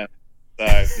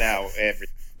now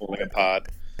everything's falling apart.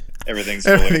 Everything's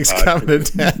coming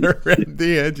down around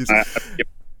the edges.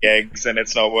 Eggs, and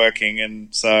it's not working,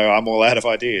 and so I'm all out of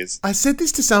ideas. I said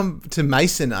this to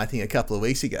Mason, I think, a couple of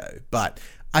weeks ago, but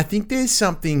I think there's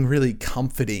something really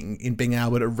comforting in being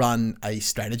able to run a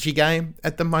strategy game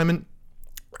at the moment.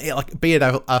 Like, be it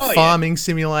a farming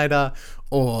simulator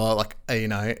or like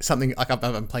something like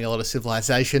I'm playing a lot of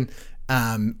Civilization,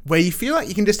 where you feel like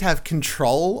you can just have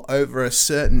control over a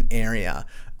certain area.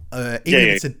 Even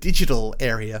if it's a digital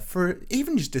area for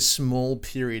even just a small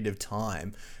period of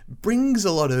time, brings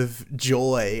a lot of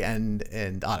joy and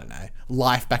I don't know,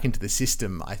 life back into the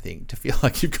system, I think, to feel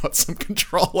like you've got some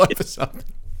control over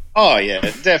something. Oh, yeah,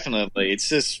 definitely. It's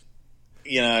just,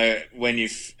 you know,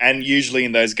 and usually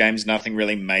in those games, nothing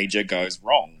really major goes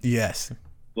wrong. Yes.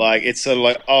 Like, it's sort of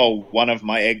like, oh, one of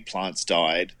my eggplants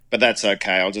died, but that's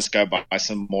okay. I'll just go buy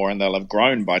some more and they'll have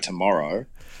grown by tomorrow.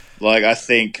 Like, I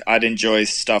think I'd enjoy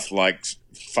stuff like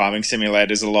farming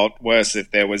simulators a lot worse if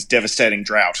there was devastating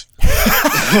drought.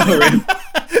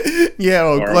 Yeah,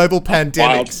 or global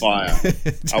pandemics.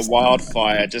 A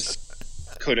wildfire just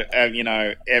could, you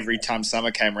know, every time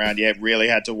summer came around, you really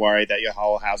had to worry that your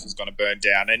whole house was going to burn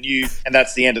down, and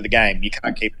that's the end of the game. You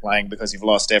can't keep playing because you've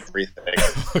lost everything.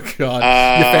 Oh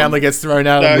God! Your family gets thrown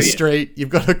out on the street. You've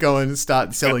got to go and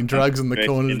start selling drugs on the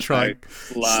corner to try and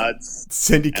floods.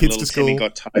 Send your kids to school. Timmy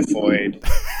got typhoid.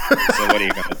 So what are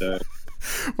you going to do?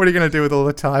 What are you going to do with all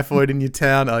the typhoid in your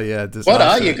town? Oh yeah, disaster. What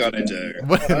are you going to do?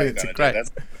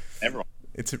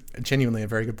 It's genuinely a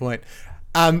very good point.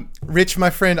 Rich, my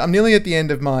friend, I'm nearly at the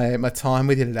end of my time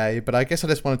with you today, but I guess I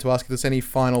just wanted to ask if there's any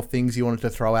final things you wanted to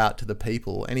throw out to the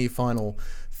people, any final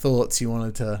thoughts you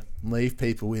wanted to leave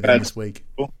people with this week.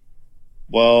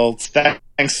 Well,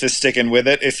 thanks for sticking with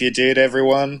it. If you did,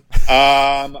 everyone.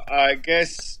 I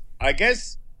guess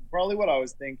probably what I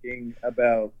was thinking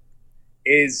about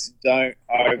is I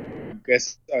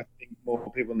think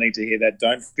more people need to hear that.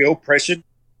 Don't feel pressured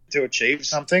to achieve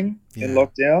something in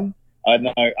lockdown. I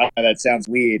know that sounds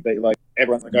weird, but like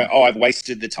everyone's like, "Oh, I've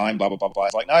wasted the time." Blah blah blah blah.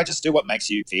 It's like, no, just do what makes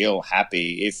you feel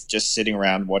happy. If just sitting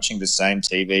around watching the same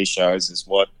TV shows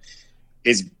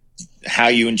is how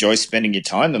you enjoy spending your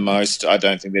time the most, I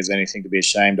don't think there's anything to be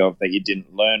ashamed of that you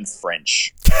didn't learn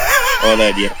French, or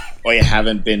that you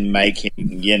haven't been making,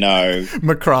 you know,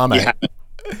 macrame.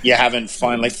 You haven't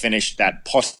finally finished that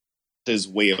poster's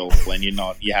wheel when you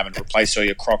haven't replaced all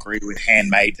your crockery with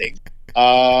handmade things.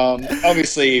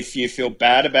 Obviously, if you feel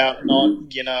bad about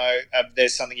not, you know,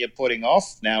 there's something you're putting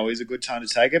off, now is a good time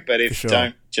to take it. But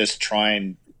don't just try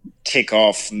and tick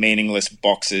off meaningless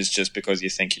boxes just because you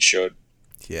think you should.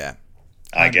 Yeah.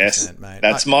 I guess. Mate.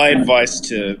 That's my advice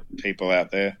to people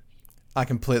out there. I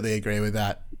completely agree with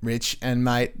that, Rich. And,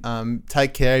 mate,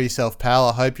 take care of yourself, pal.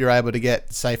 I hope you're able to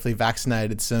get safely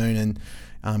vaccinated soon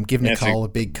and give Nicole a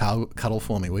big cuddle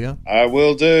for me, will you? I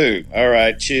will do. All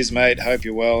right. Cheers, mate. Hope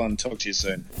you're well and talk to you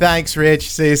soon. Thanks, Rich.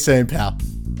 See you soon, pal.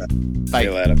 Bye. See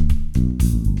you later.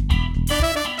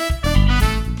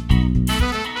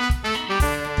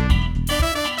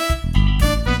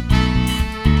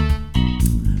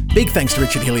 Big thanks to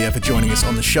Richard Hilliar for joining us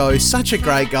on the show. Such a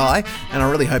great guy, and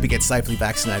I really hope he gets safely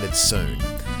vaccinated soon.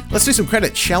 Let's do some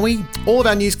credits, shall we? All of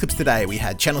our news clips today, we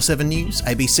had Channel 7 News,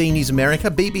 ABC News America,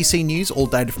 BBC News, all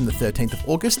dated from the 13th of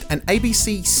August, and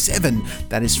ABC 7,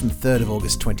 that is from 3rd of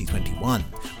August 2021.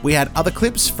 We had other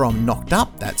clips from Knocked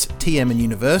Up, that's TM and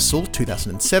Universal,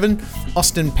 2007,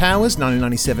 Austin Powers,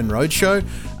 1997 Roadshow,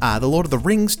 The Lord of the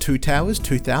Rings, Two Towers,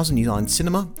 2000, New Line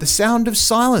Cinema, The Sound of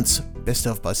Silence, Best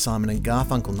of by Simon and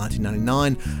Garfunkel,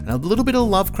 1999, and a little bit of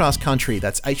Lovecraft Country,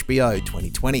 that's HBO,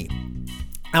 2020.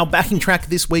 Our backing track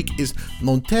this week is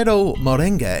Montero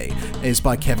Merengue. It is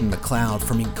by Kevin MacLeod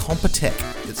from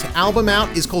Incompetech. Its album out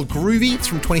is called Groovy. It's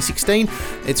from 2016.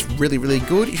 It's really, really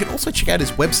good. You should also check out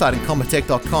his website,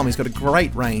 incompetech.com. He's got a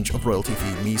great range of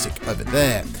royalty-free music over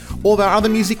there. All of our other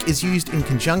music is used in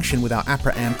conjunction with our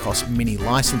APRA AMCOS mini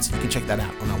license. You can check that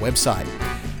out on our website.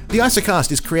 The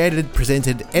ISOcast is created,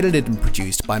 presented, edited and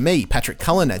produced by me, Patrick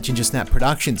Cullen at Ginger Snap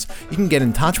Productions. You can get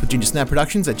in touch with Ginger Snap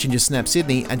Productions at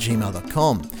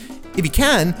gingersnapsydney@gmail.com. If you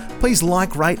can, please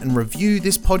like, rate and review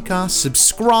this podcast,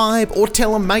 subscribe or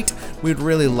tell a mate. We'd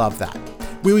really love that.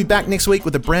 We'll be back next week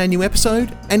with a brand new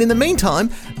episode. And in the meantime,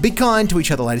 be kind to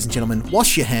each other, ladies and gentlemen.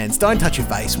 Wash your hands, don't touch your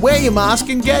face, wear your mask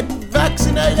and get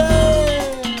vaccinated!